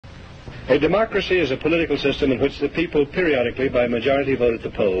A democracy is a political system in which the people periodically, by majority vote at the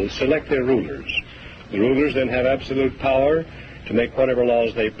polls, select their rulers. The rulers then have absolute power to make whatever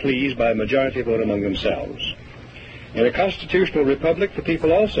laws they please by majority vote among themselves. In a constitutional republic, the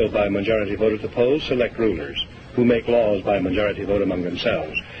people also, by majority vote at the polls, select rulers, who make laws by majority vote among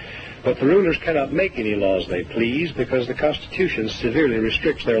themselves. But the rulers cannot make any laws they please because the Constitution severely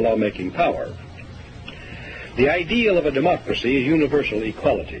restricts their lawmaking power. The ideal of a democracy is universal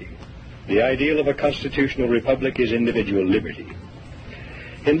equality. The ideal of a constitutional republic is individual liberty.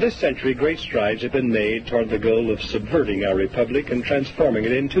 In this century, great strides have been made toward the goal of subverting our republic and transforming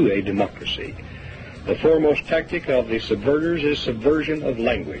it into a democracy. The foremost tactic of the subverters is subversion of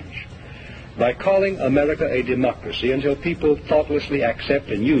language. By calling America a democracy until people thoughtlessly accept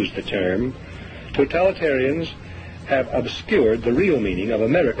and use the term, totalitarians have obscured the real meaning of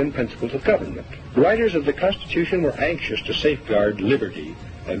American principles of government. Writers of the Constitution were anxious to safeguard liberty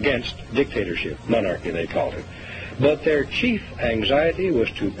against dictatorship, monarchy they called it. But their chief anxiety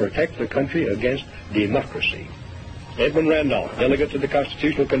was to protect the country against democracy. Edmund Randolph, delegate to the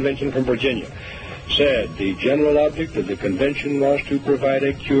Constitutional Convention from Virginia, said the general object of the convention was to provide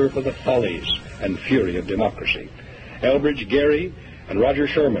a cure for the follies and fury of democracy. Elbridge Gerry and Roger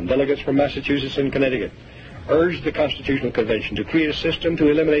Sherman, delegates from Massachusetts and Connecticut, urged the Constitutional Convention to create a system to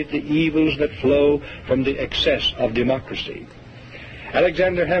eliminate the evils that flow from the excess of democracy.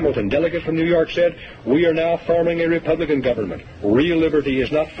 Alexander Hamilton, delegate from New York, said, "We are now forming a Republican government. Real liberty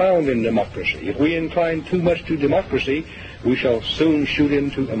is not found in democracy. If we incline too much to democracy, we shall soon shoot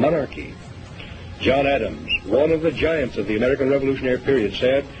into a monarchy." John Adams, one of the giants of the American Revolutionary period,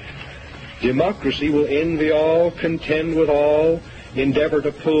 said, "Democracy will envy all, contend with all, endeavor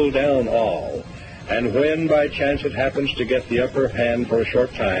to pull down all. And when by chance it happens to get the upper hand for a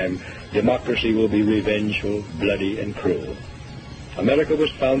short time, democracy will be revengeful, bloody, and cruel." America was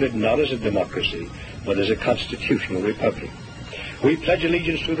founded not as a democracy, but as a constitutional republic. We pledge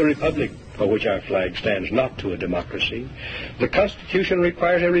allegiance to the republic, for which our flag stands, not to a democracy. The Constitution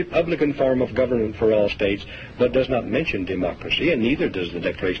requires a republican form of government for all states, but does not mention democracy, and neither does the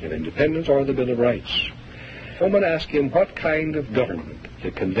Declaration of Independence or the Bill of Rights. Someone asked him what kind of government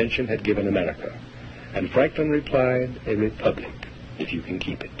the convention had given America, and Franklin replied, "A republic, if you can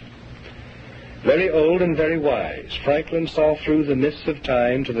keep it." Very old and very wise, Franklin saw through the mists of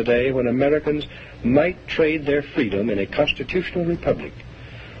time to the day when Americans might trade their freedom in a constitutional republic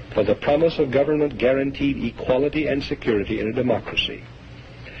for the promise of government guaranteed equality and security in a democracy.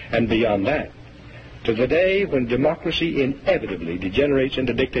 And beyond that, to the day when democracy inevitably degenerates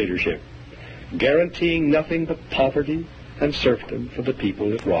into dictatorship, guaranteeing nothing but poverty and serfdom for the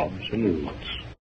people it robs and rules.